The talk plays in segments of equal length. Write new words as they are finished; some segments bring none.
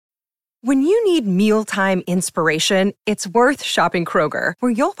When you need mealtime inspiration, it's worth shopping Kroger,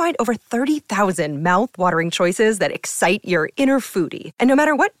 where you'll find over 30,000 mouth-watering choices that excite your inner foodie. And no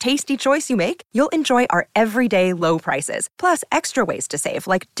matter what tasty choice you make, you'll enjoy our everyday low prices, plus extra ways to save,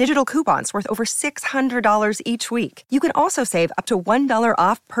 like digital coupons worth over $600 each week. You can also save up to $1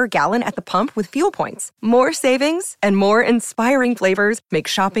 off per gallon at the pump with fuel points. More savings and more inspiring flavors make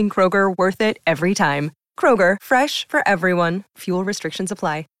shopping Kroger worth it every time. Kroger, fresh for everyone. Fuel restrictions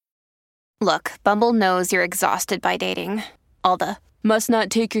apply. Look, Bumble knows you're exhausted by dating. All the, must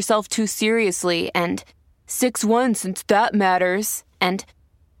not take yourself too seriously, and 6'1" since that matters, and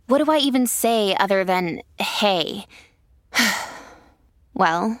what do I even say other than, hey?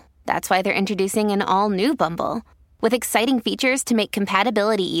 Well, that's why they're introducing an all-new Bumble, with exciting features to make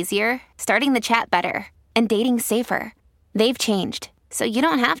compatibility easier, starting the chat better, and dating safer. They've changed, so you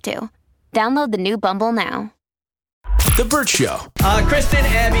don't have to. Download the new Bumble now. The Burt Show. Kristen,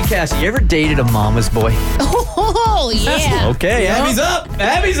 Abby, Cassie, you ever dated a mama's boy? Oh, yeah. Okay, Abby's up.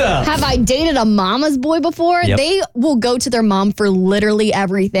 Abby's up. Have I dated a mama's boy before? Yep. They will go to their mom for literally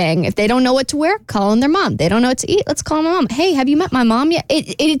everything. If they don't know what to wear, call in their mom. They don't know what to eat, let's call my mom. Hey, have you met my mom yet?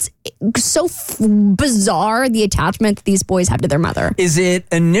 It's so bizarre, the attachment that these boys have to their mother. Is it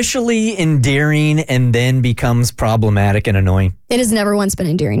initially endearing and then becomes problematic and annoying? It has never once been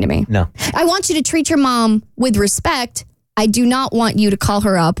endearing to me. No. I want you to treat your mom with respect. I do not want you to call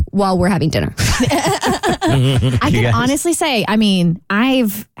her up while we're having dinner. I can honestly say, I mean,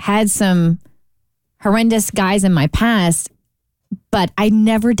 I've had some horrendous guys in my past, but I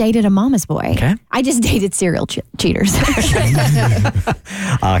never dated a mama's boy. Okay. I just dated serial cheaters.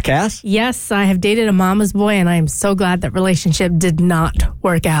 Cass? Yes, I have dated a mama's boy, and I am so glad that relationship did not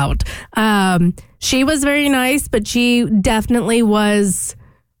work out. She was very nice, but she definitely was...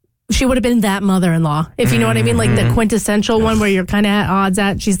 She would have been that mother-in-law, if you know what I mean, like the quintessential one where you're kind of at odds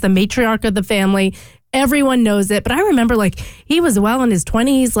at. She's the matriarch of the family. Everyone knows it. But I remember, like, he was well in his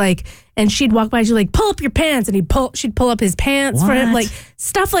 20s, like, and she'd walk by and she'd like, pull up your pants. And she'd pull up his pants for him, like,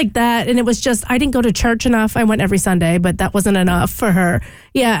 stuff like that. And it was just, I didn't go to church enough. I went every Sunday, but that wasn't enough for her.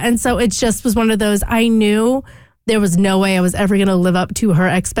 Yeah, and so it just was one of those, I knew there was no way I was ever going to live up to her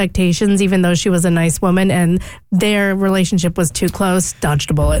expectations, even though she was a nice woman, and their relationship was too close.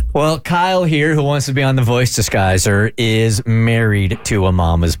 Dodged a bullet. Well, Kyle here, who wants to be on The Voice Disguiser, is married to a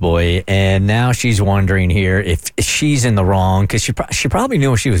mama's boy, and now she's wondering here if she's in the wrong, because she probably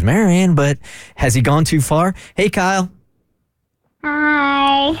knew she was marrying, but has he gone too far? Hey, Kyle.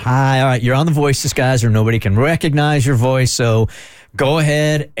 Hi. Hi. All right, you're on The Voice Disguiser. Nobody can recognize your voice, so go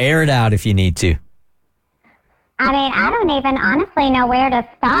ahead, air it out if you need to. I mean, I don't even honestly know where to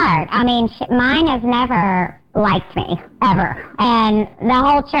start. I mean, mine has never liked me, ever. And the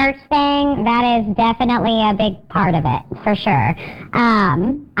whole church thing, that is definitely a big part of it, for sure.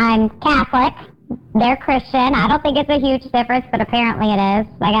 I'm Catholic. They're Christian. I don't think it's a huge difference, but apparently it is.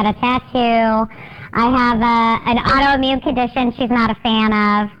 I got a tattoo. I have an autoimmune condition she's not a fan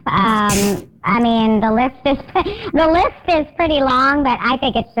of. I mean, the list is pretty long, but I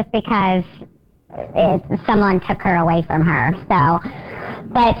think it's just because someone took her away from her. So,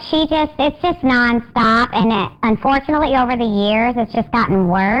 but it's just nonstop, and unfortunately over the years it's just gotten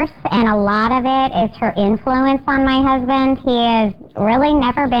worse, and a lot of it is her influence on my husband. He has really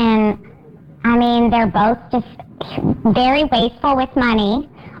never been, I mean, they're both just very wasteful with money.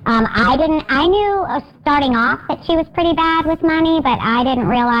 I knew starting off that she was pretty bad with money, but I didn't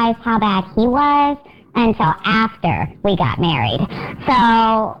realize how bad he was until after we got married.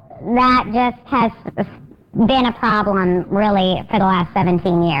 So that just has been a problem, really, for the last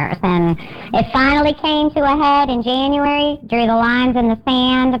 17 years. And it finally came to a head in January, drew the lines in the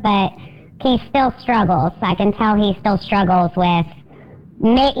sand, but he still struggles. I can tell he still struggles with,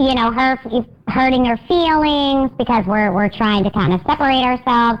 her hurting her feelings because we're trying to kind of separate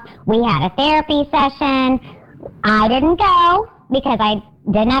ourselves. We had a therapy session. I didn't go because I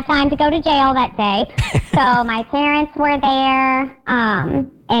didn't have time to go to jail that day. So my parents were there,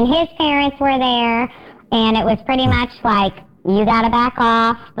 and his parents were there, and it was pretty much like, you got to back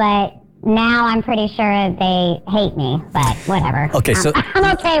off, but now I'm pretty sure they hate me, but whatever. Okay, so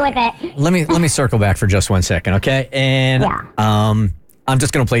I'm okay with it. Let me circle back for just 1 second, okay? And I'm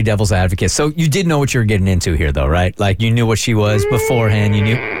just going to play devil's advocate. So you did know what you were getting into here, though, right? Like, you knew what she was beforehand. You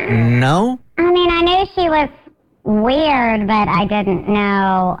knew? No? I mean, I knew she was weird, but I didn't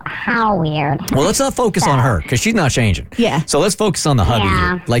know how weird. Well, let's not focus on her, because she's not changing. Yeah. So let's focus on the hubby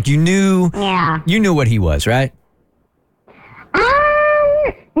here. Like, you knew what he was, right?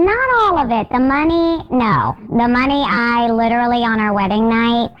 Not all of it. The money, no. The money, I literally, on our wedding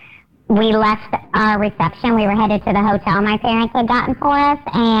night, we left our reception. We were headed to the hotel my parents had gotten for us,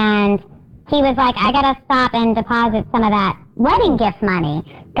 and he was like, I got to stop and deposit some of that wedding gift money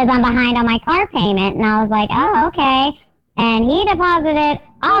because I'm behind on my car payment. And I was like, oh, okay. And he deposited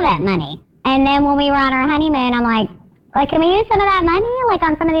all that money. And then when we were on our honeymoon, I'm like, can we use some of that money, like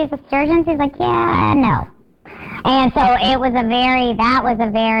on some of these excursions? He's like, yeah, no. And so that was a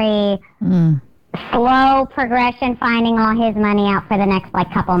very slow progression, finding all his money out for the next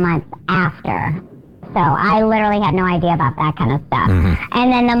couple months after. So I literally had no idea about that kind of stuff.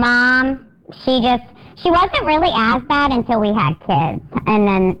 And then the mom, she wasn't really as bad until we had kids.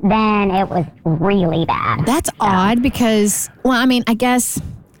 And then it was really bad. That's odd because, I guess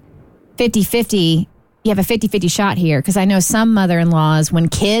 50-50. You have a 50-50 shot here because I know some mother-in-laws, when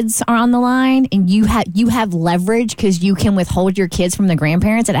kids are on the line and you have leverage because you can withhold your kids from the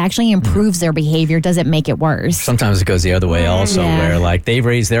grandparents, it actually improves their behavior, doesn't make it worse. Sometimes it goes the other way also, where they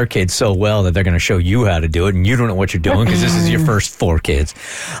raise their kids so well that they're going to show you how to do it and you don't know what you're doing because this is your first 4 kids.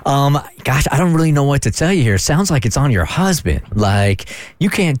 Gosh, I don't really know what to tell you here. It sounds like it's on your husband. You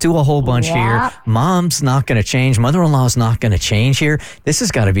can't do a whole bunch here. Mom's not going to change. Mother-in-law's not going to change here. This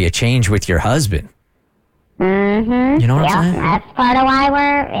has got to be a change with your husband. Mm-hmm. You know what I'm saying? That's part of why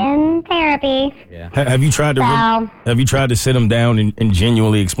we're in therapy. Yeah. Have you tried to sit him down and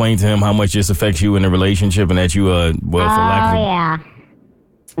genuinely explain to him how much this affects you in the relationship and that you yeah.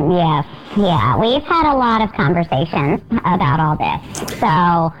 Yes. Yeah. We've had a lot of conversations about all this.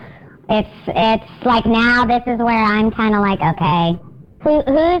 So it's like now this is where I'm kind of okay,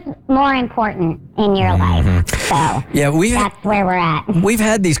 who's more important in your life? So that's where we're at. We've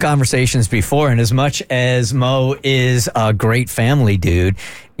had these conversations before, and as much as Mo is a great family dude,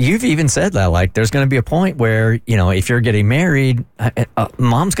 you've even said that there's going to be a point where if you're getting married,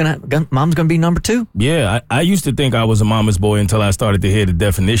 mom's gonna be number 2. Yeah, I used to think I was a mama's boy until I started to hear the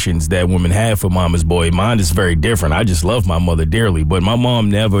definitions that women have for mama's boy. Mine is very different. I just love my mother dearly, but my mom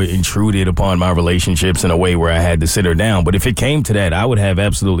never intruded upon my relationships in a way where I had to sit her down. But if it came to that, I would have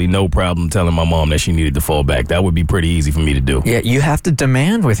absolutely no problem telling my mom that she needed to fall back. That would be pretty easy for me to do. Yeah, you have to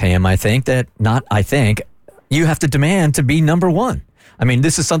demand with him. You have to demand to be number 1.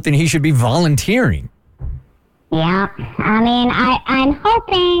 This is something he should be volunteering. Yeah. I'm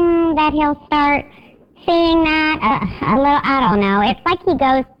hoping that he'll start seeing that a little. I don't know. It's like he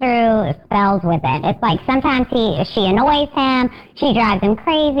goes through spells with it. It's like sometimes she annoys him. She drives him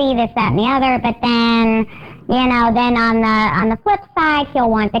crazy, this, that, and the other. But then, then on the flip side, he'll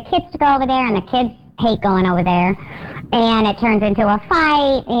want the kids to go over there, and the kids hate going over there. And it turns into a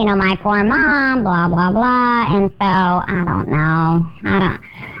fight, my poor mom, blah, blah, blah. And so, I don't know.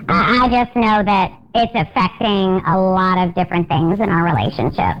 I just know that it's affecting a lot of different things in our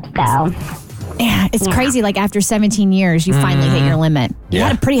relationship. So, yeah, it's crazy. After 17 years, you finally hit your limit. You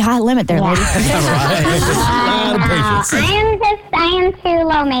had a pretty high limit there, lady. I am too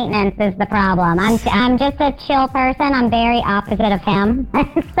low maintenance is the problem. I'm just a chill person. I'm very opposite of him.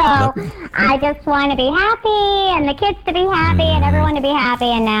 So I just want to be happy and the kids to be happy and everyone to be happy.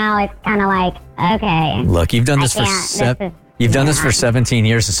 And now it's kind of okay. Look, you've done this You've done this for 17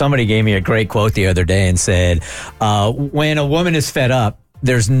 years. So somebody gave me a great quote the other day and said, when a woman is fed up,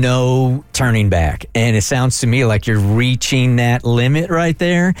 there's no turning back. And it sounds to me like you're reaching that limit right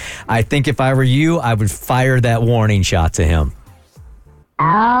there. I think if I were you, I would fire that warning shot to him.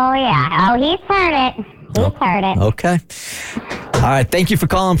 Oh, yeah. Oh, he's heard it. He's heard it. Okay. All right. Thank you for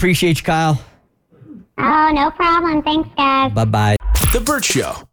calling. Appreciate you, Kyle. Oh, no problem. Thanks, guys. Bye-bye. The Burt Show.